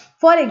पता है।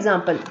 फॉर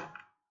एग्जाम्पल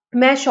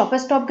मैं शॉपर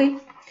स्टॉप गई,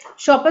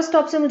 शॉपर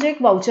स्टॉप से मुझे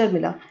एक वाउचर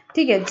मिला,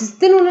 ठीक है, जिस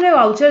दिन उन्होंने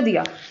वाउचर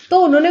दिया तो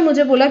उन्होंने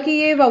मुझे बोला कि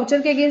ये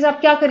वाउचर के अगेंस्ट आप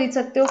क्या खरीद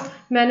सकते हो,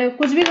 मैंने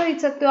कुछ भी खरीद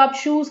सकते हो, आप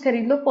शूज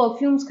खरीद लो,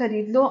 परफ्यूम्स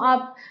खरीद लो,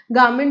 आप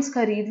गारमेंट्स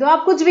खरीद लो,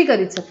 आप कुछ भी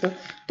खरीद सकते हो।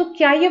 तो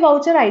क्या ये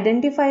वाउचर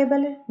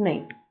आइडेंटिफाइबल है,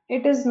 नहीं,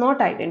 it is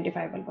not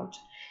identifiable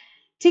voucher.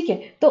 ठीक है,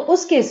 तो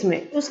उस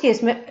केस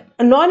में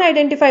नॉन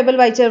आइडेंटिफाइबल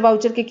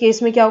वाउचर के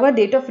केस में क्या होगा,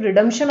 date of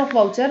redemption of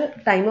voucher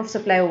time of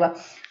supply होगा।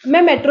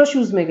 मैं मेट्रो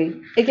शूज में गई,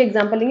 एक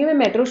एग्जांपल लेंगे, मैं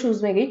मेट्रो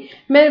शूज में गई,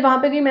 मैं वहां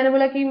पे गई, मैंने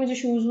बोला कि मुझे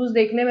शूज वूज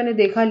देखने, मैंने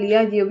देखा,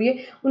 लिया, ये भी है,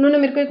 उन्होंने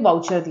मेरे को एक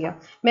वाउचर दिया,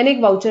 मैंने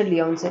एक वाउचर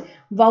लिया उनसे।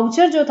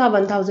 वाउचर जो था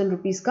 1000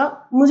 रुपीज का,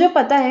 मुझे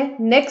पता है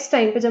नेक्स्ट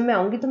टाइम पे जब मैं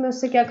आऊंगी तो मैं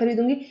उससे क्या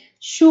खरीदूंगी,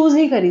 शूज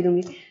ही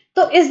खरीदूंगी।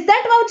 तो is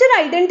that voucher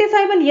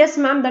identifiable? Yes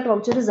ma'am, that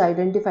voucher is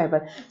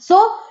identifiable. So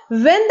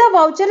when the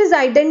voucher is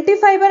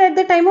identifiable at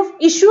the time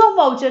of issue of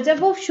voucher, जब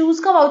वो शूज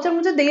का वाउचर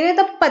मुझे दे रहे हैं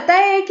तब पता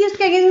है कि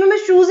उसके अगेंस्ट में मैं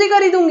शूज ही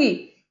खरीदूंगी।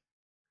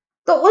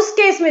 तो उस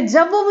केस में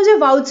जब वो मुझे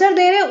वाउचर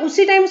दे रहे हैं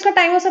उसी टाइम उसका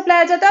टाइम ऑफ सप्लाई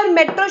आ जाता है, और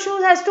मेट्रो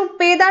शूज हैज टू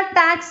पे द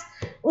टैक्स,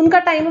 उनका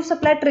टाइम ऑफ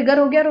सप्लाई ट्रिगर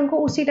हो गया और उनको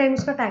उसी टाइम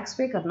उसका टैक्स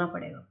पे करना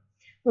पड़ेगा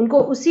उनको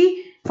उसी।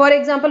 फॉर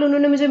एग्जाम्पल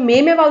उन्होंने मुझे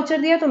मई में वाउचर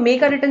दिया, तो मई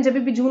का रिटर्न जब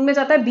भी जून में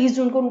जाता है 20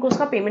 जून को उनको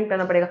उसका पेमेंट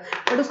करना पड़ेगा,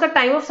 बट उसका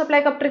टाइम ऑफ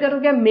सप्लाई कब ट्रिगर हो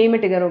गया, मई में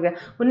ट्रिगर हो गया।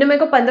 उन्होंने मेरे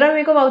को 15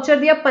 मई को वाउचर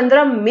दिया,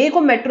 15 मई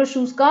को मेट्रो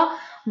शूज का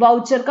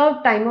वाउचर का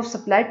टाइम ऑफ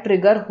सप्लाई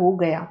ट्रिगर हो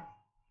गया।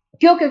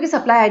 क्यों? क्योंकि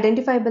सप्लाई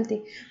आइडेंटिफाइबल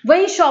थी।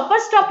 वही शॉपर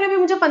स्टॉक ने भी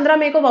मुझे 15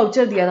 मई को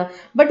वाउचर दिया था,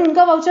 बट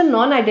उनका वाउचर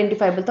नॉन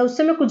आइडेंटिफाइबल था,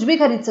 उससे मैं कुछ भी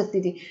खरीद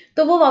सकती थी।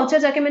 तो वो वाउचर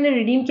जाके मैंने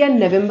रिडीम किया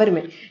नवंबर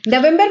में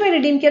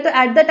रिडीम किया, तो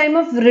at the time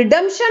of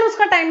redemption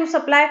उसका टाइम ऑफ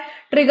सप्लाई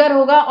ट्रिगर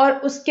होगा और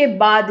उसके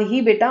बाद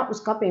ही बेटा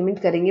उसका पेमेंट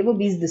करेंगे वो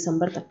 20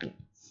 दिसंबर तक में।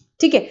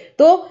 ठीक है,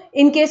 तो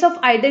in case of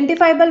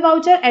identifiable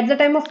voucher at the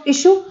time of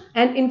issue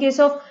and in case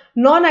of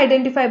non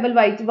identifiable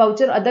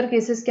voucher other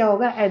cases क्या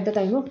होगा? At the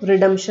time of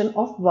redemption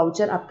of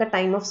voucher आपका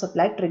टाइम ऑफ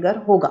सप्लाई ट्रिगर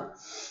होगा।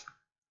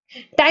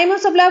 Time of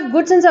supply of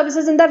goods and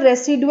services in the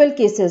residual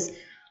cases.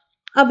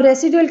 अब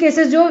residual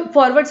cases जो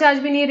forward charge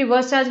भी नहीं है,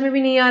 reverse charge में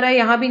भी नहीं आ रहा है,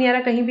 यहाँ भी नहीं आ रहा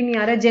है, कहीं भी नहीं आ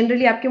रहा है,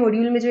 जनरली आपके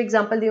मॉड्यूल में जो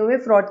एग्जांपल दिए हुए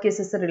फ्रॉड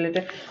केसेस से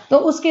रिलेटेड, तो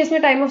उस केस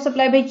में टाइम ऑफ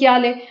सप्लाई भाई क्या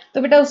ले?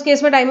 तो बेटा उस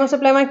केस में टाइम ऑफ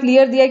सप्लाई वहाँ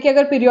क्लियर दिया है कि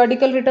अगर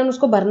पीरियोडिकल रिटर्न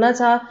उसको भरना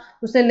चाहा,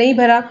 उसने नहीं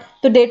भरा,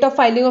 तो date of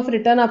filing of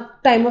return आप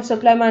टाइम ऑफ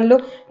सप्लाई मान लो।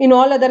 इन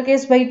ऑल अदर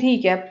केस भाई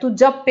ठीक है, तो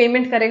जब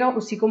पेमेंट करेगा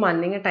उसी को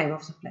मान लेंगे टाइम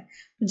ऑफ सप्लाई,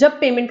 जब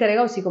पेमेंट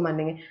करेगा उसी को मान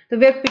लेंगे। तो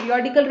where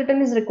periodical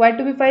return is required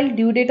to be filed,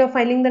 due date of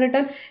filing the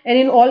return, and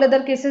in all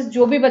other cases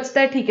जो भी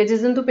बचता है ठीक है,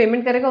 जिस दिन तू पेमेंट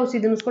करेगा उसी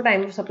दिन उसको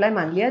टाइम ऑफ सप्लाई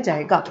मान लिया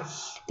जाएगा।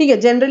 ठीक है,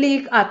 जनरली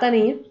एक आता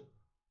नहीं है।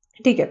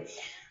 ठीक है,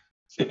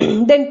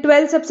 then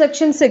 12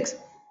 subsection 6,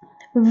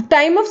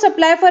 time of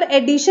supply for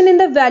addition in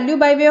the value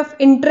by way of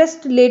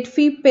interest, late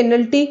fee,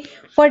 penalty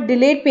for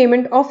delayed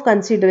payment of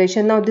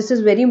consideration. Now this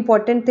is very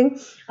important thing.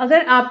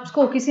 अगर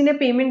आपको किसी ने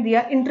पेमेंट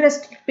दिया,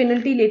 इंटरेस्ट,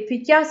 पेनल्टी, लेट फी,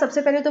 क्या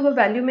सबसे पहले तो वो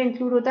वैल्यू में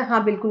इंक्लूड होता है?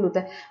 हाँ बिल्कुल होता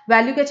है।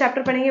 वैल्यू के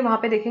चैप्टर पढ़ेंगे वहां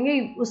पे देखेंगे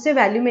उससे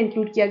वैल्यू में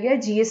इंक्लूड किया गया है,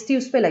 जीएसटी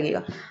उस पर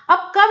लगेगा।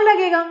 अब कब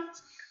लगेगा?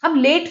 अब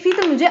लेट फी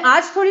तो मुझे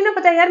आज थोड़ी ना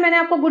पता है यार, मैंने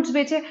आपको गुड्स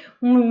बेचे,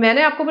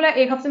 मैंने आपको बोला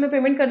एक हफ्ते में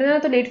पेमेंट कर देना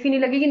तो लेट फी नहीं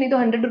लगेगी, नहीं तो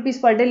 100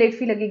 rupees per day late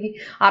fee लगेगी।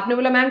 आपने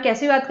बोला मैम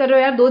कैसी बात कर रहे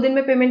हो यार, 2 दिन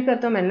में पेमेंट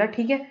करता हूँ। मैंने बोला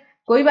ठीक है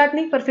कोई बात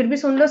नहीं, पर फिर भी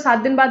सुन लो 7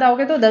 दिन बाद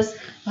आओगे तो 10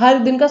 हर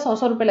दिन का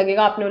 100 रुपये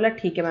लगेगा। आपने बोला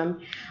ठीक है मैम।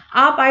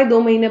 आप आए 2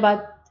 महीने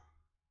बाद,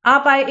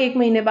 आप आए 1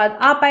 महीने बाद,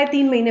 आप आए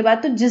 3 महीने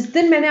बाद, तो जिस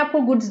दिन मैंने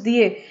आपको गुड्स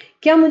दिए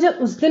क्या मुझे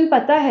उस दिन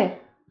पता है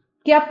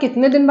कि आप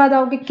कितने दिन बाद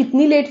आओगे,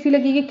 कितनी लेट फी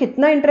लगेगी,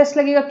 कितना इंटरेस्ट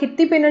लगेगा,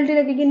 कितनी पेनल्टी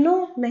लगेगी?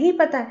 नो, नहीं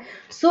पता है।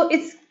 सो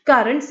इस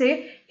कारण से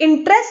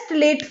इंटरेस्ट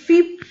लेट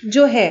फी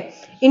जो है,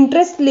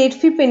 इंटरेस्ट लेट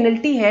फी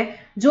पेनल्टी है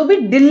जो भी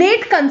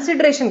डिलेड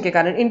कंसिडरेशन के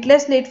कारण,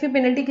 इंटरेस्ट लेट फी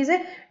पेनल्टी किसे?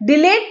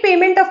 Delayed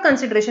payment of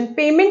consideration,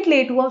 payment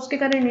late हुआ उसके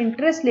कारण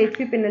इंटरेस्ट लेट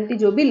फी पेनल्टी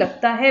जो भी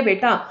लगता है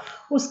बेटा,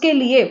 उसके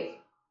लिए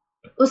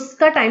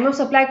उसका टाइम ऑफ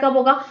सप्लाई कब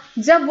होगा?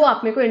 जब वो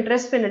आप मेरे को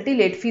इंटरेस्ट पेनल्टी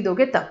लेट फी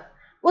दोगे तब।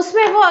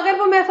 उसमें वो अगर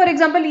वो मैं फॉर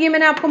एग्जांपल ये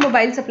मैंने आपको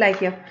मोबाइल सप्लाई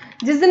किया,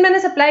 जिस दिन मैंने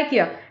सप्लाई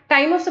किया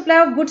time of supply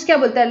of goods क्या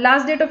बोलता है?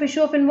 Last date of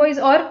issue of invoice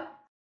और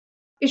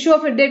issue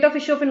of date of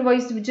issue of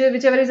invoice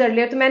whichever is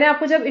earlier. तो मैंने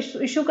आपको जब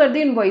इशू कर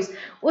दी इनवॉइस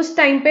उस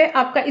टाइम पे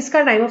आपका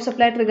इसका टाइम ऑफ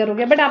सप्लाई ट्रिगर हो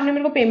गया, बट आपने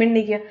मेरे को पेमेंट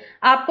नहीं किया।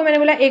 आपको मैंने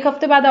बोला 1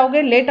 हफ्ते बाद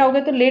आओगे, लेट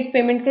आओगे तो लेट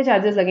पेमेंट के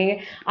चार्जेस लगेंगे।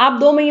 आप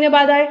 2 महीने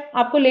बाद आए,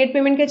 आपको लेट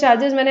पेमेंट के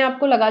चार्जेस मैंने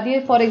आपको लगा दिए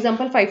फॉर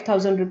एग्जाम्पल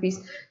 5000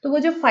 रुपीज। तो वो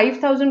जो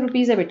 5000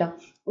 रुपीज है बेटा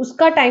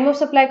उसका टाइम ऑफ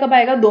सप्लाई कब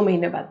आएगा? 2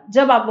 महीने बाद,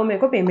 जब आप वो मेरे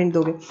को पेमेंट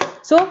दोगे।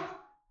 सो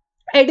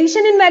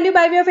addition in value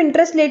by way of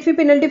interest, late fee,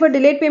 penalty for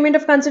delayed payment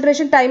of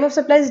consideration, time of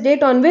supply is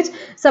date on which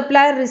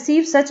supplier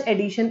receives such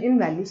addition in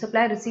value,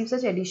 supplier receives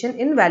such addition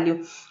in value.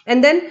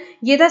 And then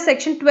ये था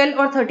section 12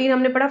 और 13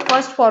 हमने पढ़ा,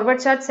 first forward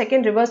charge,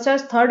 second reverse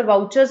charge, third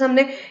vouchers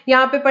हमने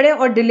यहाँ पे पढ़े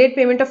और डिलेड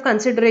पेमेंट ऑफ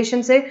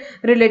कंसिडरेशन से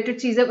रिलेटेड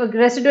चीजें,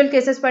 रेसिडुअल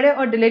केसेस पढ़े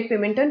और डिलेड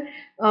पेमेंट एंड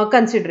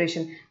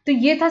कंसिडरेशन। तो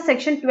ये था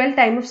section 12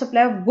 time of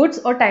supply of goods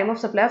और time of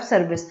supply of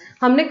service,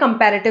 हमने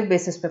कंपैरेटिव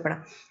बेसिस पे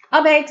पढ़ा।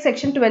 अब है एक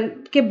सेक्शन 12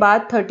 के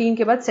बाद 13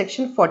 के बाद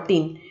सेक्शन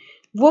 14,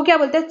 वो क्या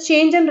बोलता है?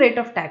 Change in rate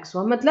of tax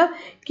हुआ, मतलब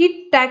कि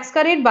टैक्स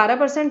का रेट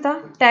 12% था,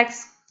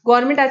 टैक्स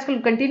गवर्नमेंट आजकल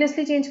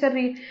कंटिन्यूसली चेंज कर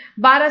रही है,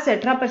 12 से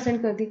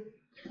 18% कर दी।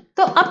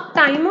 तो अब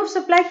टाइम ऑफ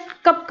सप्लाई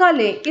कब का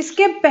ले?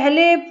 इसके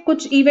पहले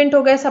कुछ इवेंट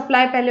हो गए,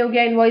 सप्लाई पहले हो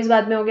गया, इनवॉइस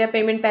बाद में हो गया,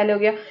 पेमेंट पहले हो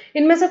गया।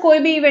 इनमें से कोई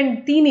भी इवेंट,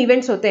 3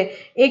 इवेंट्स होते हैं,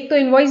 एक तो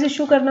इनवॉइस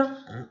इशू करना,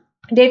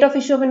 date of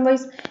issue of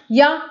invoice,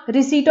 या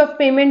रिसीट ऑफ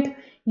पेमेंट,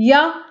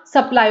 या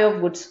सप्लाई ऑफ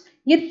गुड्स।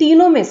 ये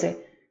तीनों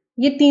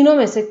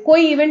में से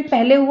कोई इवेंट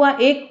पहले हुआ,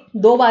 1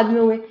 2 बाद में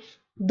हुए,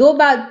 2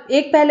 बाद,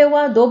 1 पहले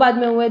हुआ, 2 बाद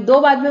में हुए, 2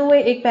 बाद में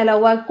हुए, 1 पहला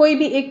हुआ, कोई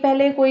भी 1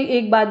 पहले, कोई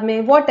 1 बाद में,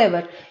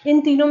 वॉटएवर,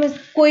 इन तीनों में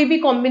कोई भी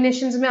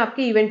कॉम्बिनेशंस में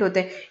आपके इवेंट होते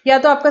हैं। या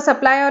तो आपका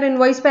सप्लाई और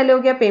इनवॉइस पहले हो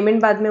गया,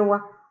 पेमेंट बाद में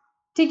हुआ,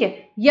 ठीक है,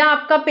 या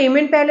आपका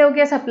पेमेंट पहले हो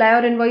गया, सप्लाई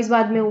और इनवॉइस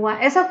बाद में हुआ,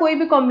 ऐसा कोई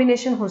भी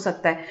कॉम्बिनेशन हो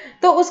सकता है।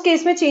 तो उस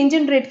केस में, चेंज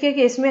इन रेट के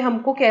केस में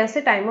हमको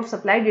कैसे टाइम ऑफ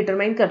सप्लाई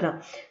डिटरमाइन करना?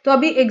 तो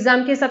अभी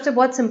एग्जाम के हिसाब से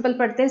बहुत सिंपल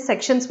पढ़ते हैं,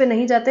 सेक्शंस पे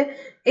नहीं जाते,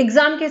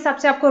 एग्जाम के हिसाब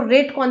से आपको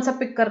रेट कौन सा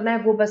पिक करना है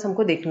वो बस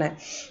हमको देखना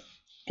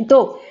है।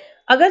 तो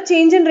अगर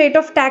change in rate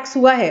of tax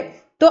हुआ है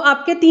तो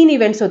आपके 3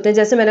 इवेंट्स होते हैं,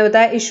 जैसे मैंने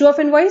बताया, issue of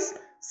invoice,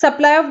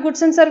 supply of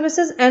goods and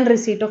services and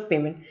receipt of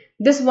payment.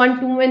 This 1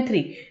 2 and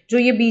 3 जो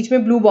ये बीच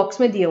में ब्लू बॉक्स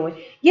में दिए हुए,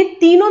 ये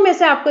तीनों में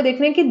से आपको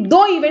देखना है कि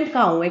 2 इवेंट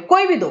कहाँ हुए,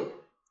 कोई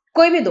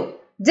भी दो,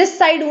 जिस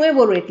साइड हुए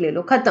वो रेट ले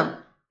लो, खत्म,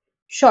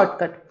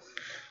 शॉर्टकट।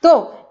 तो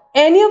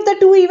any of the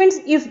 2 events,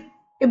 if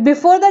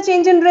before the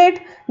change in rate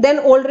then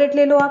old rate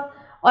ले लो आप,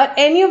 और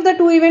any of the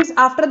 2 events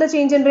after the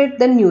change in rate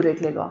then new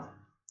rate ले लो आप।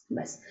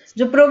 बस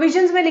जो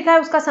प्रोविजंस में लिखा है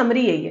उसका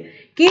समरी यही है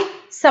कि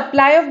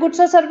सप्लाई ऑफ गुड्स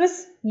और सर्विस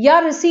या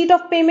रिसीट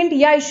ऑफ पेमेंट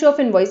या इश्यू ऑफ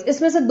इनवॉइस,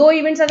 इसमें से दो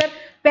इवेंट्स अगर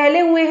पहले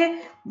हुए हैं,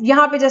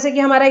 यहाँ पे जैसे कि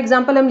हमारा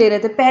एग्जांपल हम ले रहे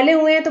थे, पहले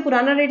हुए हैं तो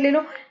पुराना रेट ले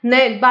लो,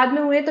 नए बाद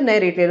में हुए हैं तो नए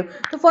रेट ले लो।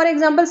 तो फॉर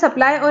एग्जांपल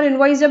सप्लाई और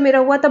इनवॉइस जब मेरा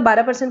हुआ तब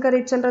 12% का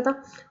रेट चल रहा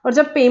था, और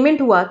जब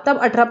पेमेंट हुआ तब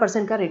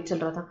 18% का रेट चल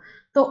रहा था।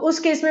 तो उस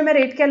केस में मैं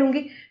रेट क्या लूंगी,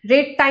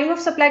 रेट टाइम ऑफ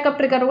सप्लाई कब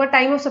ट्रिगर होगा,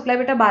 टाइम ऑफ सप्लाई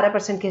बेटा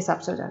 12% के हिसाब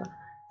से हो जाएगा,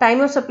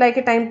 टाइम ऑफ सप्लाई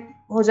के टाइम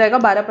हो जाएगा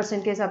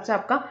 12% के हिसाब से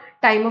आपका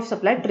टाइम ऑफ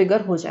सप्लाई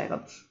ट्रिगर हो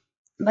जाएगा।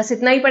 बस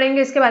इतना ही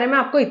पढ़ेंगे, इसके बारे में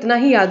आपको इतना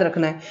ही याद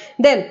रखना है।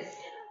 Then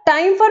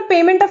time for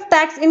payment of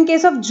tax in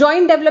case of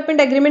joint development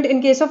agreement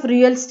in case of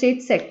real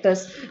estate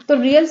sectors. तो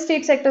रियल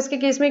स्टेट सेक्टर्स के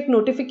केस में एक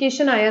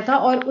नोटिफिकेशन आया था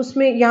और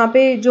उसमें यहाँ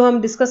पे जो हम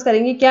डिस्कस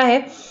करेंगे क्या है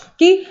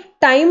कि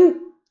time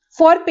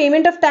for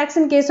payment of tax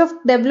in case of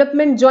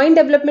development, joint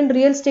development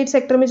real estate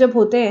sector में जब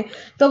होते हैं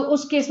तो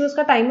उस केस में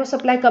उसका टाइम ऑफ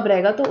सप्लाई कब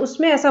रहेगा। तो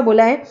उसमें ऐसा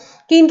बोला है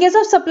कि in case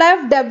of supply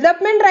of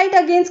development right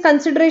against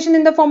consideration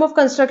in the form of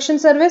construction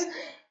service,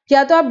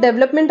 या तो आप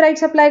डेवलपमेंट राइट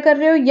सप्लाई कर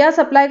रहे हो या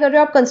सप्लाई कर रहे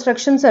हो आप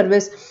कंस्ट्रक्शन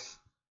सर्विस,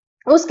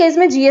 उस केस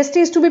में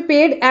GST is to be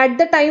paid at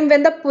the time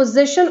when the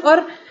position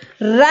और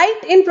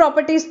right in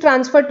property is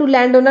transfer to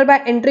land owner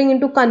bye entering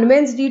into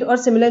convince deed और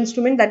similar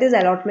instrument, that is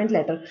allotment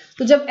letter.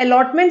 तो जब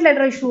allotment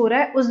letter issue हो रहा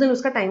है उस दिन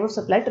उसका टाइम ऑफ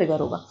सप्लाई ट्रिगर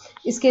होगा।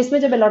 इस केस में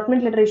जब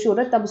अलॉटमेंट लेटर इशू हो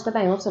रहा है तब उसका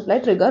टाइम ऑफ सप्लाई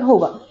ट्रिगर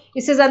होगा।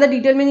 इससे ज्यादा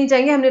डिटेल में नहीं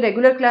जाएंगे, हमने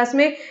रेगुलर क्लास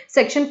में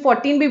सेक्शन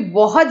 14 भी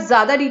बहुत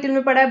ज्यादा डिटेल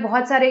में पढ़ा है,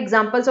 बहुत सारे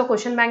एग्जाम्पल्स और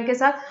क्वेश्चन बैंक के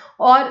साथ,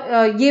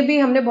 और ये भी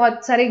हमने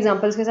बहुत सारे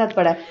एग्जाम्पल्स के साथ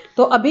पढ़ा है।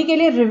 तो अभी के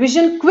लिए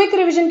रिविजन, क्विक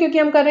रिविजन क्योंकि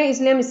हम कर रहे हैं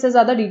इसलिए हम इससे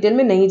ज्यादा डिटेल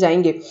में नहीं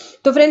जाएंगे।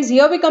 तो friends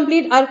here we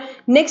complete our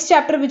next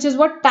chapter which is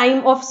what, time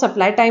of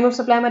supply. Time of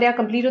supply हमारे यहाँ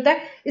कंप्लीट होता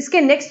है।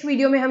 इसके नेक्स्ट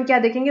वीडियो में हम क्या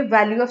देखेंगे,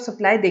 वैल्यू ऑफ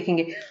सप्लाई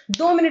देखेंगे।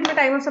 2 मिनट में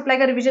टाइम ऑफ सप्लाई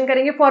का रिविजन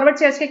करेंगे। फॉरवर्ड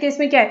चार्ज के केस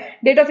में क्या है,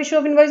 date of issue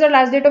of invoice और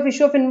last date of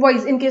issue of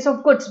invoice in case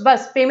of goods,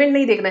 बस पेमेंट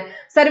नहीं देखना है।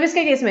 सर्विस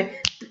के केस में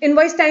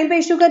इनवॉइस टाइम पे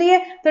इश्यू करी है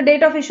तो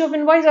date of issue of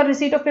invoice और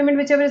receipt of payment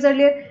whichever is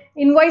earlier.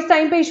 Invoice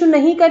time पे इश्यू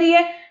नहीं करी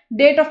है,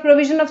 date of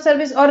provision of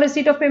service और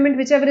receipt of payment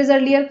whichever is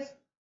earlier.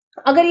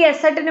 अगर ये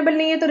एसर्टेनेबल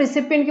नहीं है तो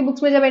रिसिपिएंट की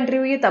बुक्स में जब एंट्री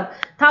हुई है तब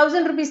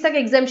 1000 रुपीज तक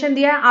एग्जाम्पशन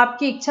दिया है।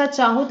 आपकी इच्छा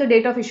चाहो तो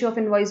date of issue of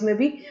invoice में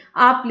भी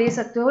आप ले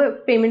सकते हो,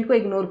 पेमेंट को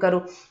इग्नोर करो,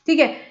 ठीक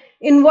है।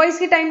 इनवॉइस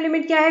की टाइम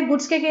लिमिट क्या है,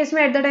 गुड्स के केस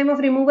में at the time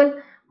of removal,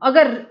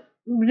 अगर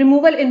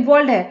रिमूवल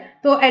इन्वॉल्व है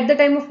तो at the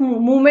time of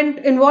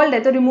movement involve है,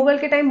 तो रिमूवल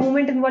के टाइम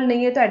मूवमेंट इन्वॉल्व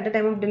नहीं है तो at the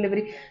time of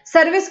delivery.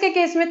 Service के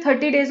केस में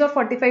 30 डेज और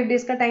 45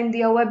 डेज का टाइम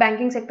दिया हुआ है,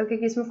 बैंकिंग सेक्टर के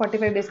केस में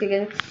 45 डेज के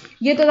केस में।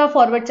 ये तो था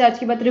फॉरवर्ड चार्ज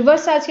की बात।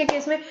 रिवर्स चार्ज के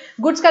केस में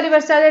गुड्स का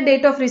रिवर्स चार्ज है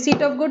date of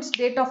receipt of goods,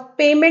 date of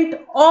payment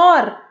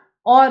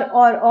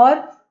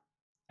और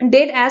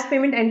date as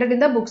payment entered in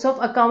the books of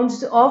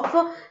accounts of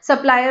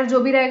supplier जो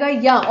भी रहेगा,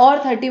 या और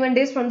 31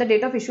 days from the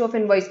date of issue of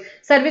invoice.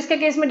 Service के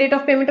case में date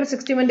of payment और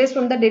 61 days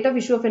from the date of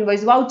issue of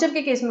invoice. Voucher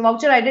के case में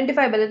voucher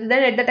identifiable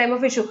then at the time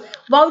of issue,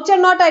 voucher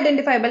not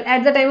identifiable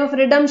at the time of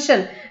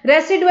redemption.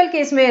 Residual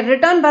case में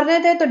return भरने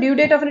थे तो due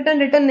date of return,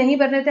 return नहीं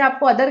भरने थे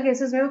आपको अदर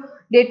केसेस में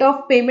डेट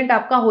ऑफ पेमेंट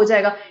आपका हो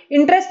जाएगा।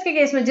 इंटरेस्ट के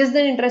केस में जिस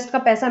दिन इंटरेस्ट का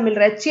पैसा मिल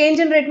रहा है,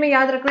 चेंज इन रेट में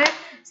याद रखना है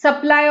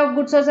सप्लाई ऑफ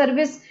गुड्स और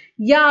सर्विस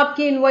या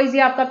आपकी इनवॉइस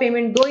या आपका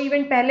पेमेंट। 2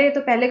 इवेंट पहले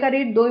तो पहले का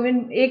रेट, 2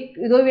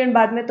 इवेंट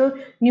बाद में तो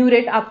न्यू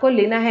रेट आपको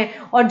लेना है।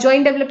 और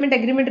joint development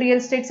agreement real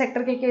estate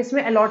sector के केस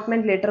में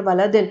अलॉटमेंट लेटर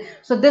वाला दिन।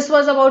 So this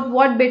was about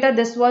what बेटा,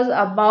 दिस वाज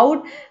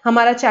अबाउट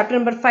हमारा chapter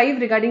number 5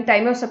 regarding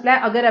time of supply.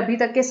 अगर अभी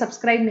तक के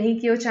सब्सक्राइब नहीं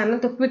किए हो चैनल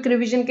तो क्विक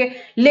रिविजन के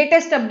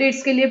लेटेस्ट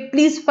अपडेट्स के लिए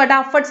प्लीज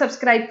फटाफट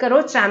सब्सक्राइब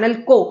करो चैनल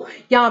को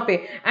यहाँ पे।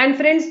 And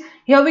friends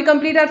here we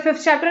complete our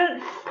 5th chapter.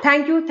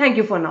 Thank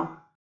you for now.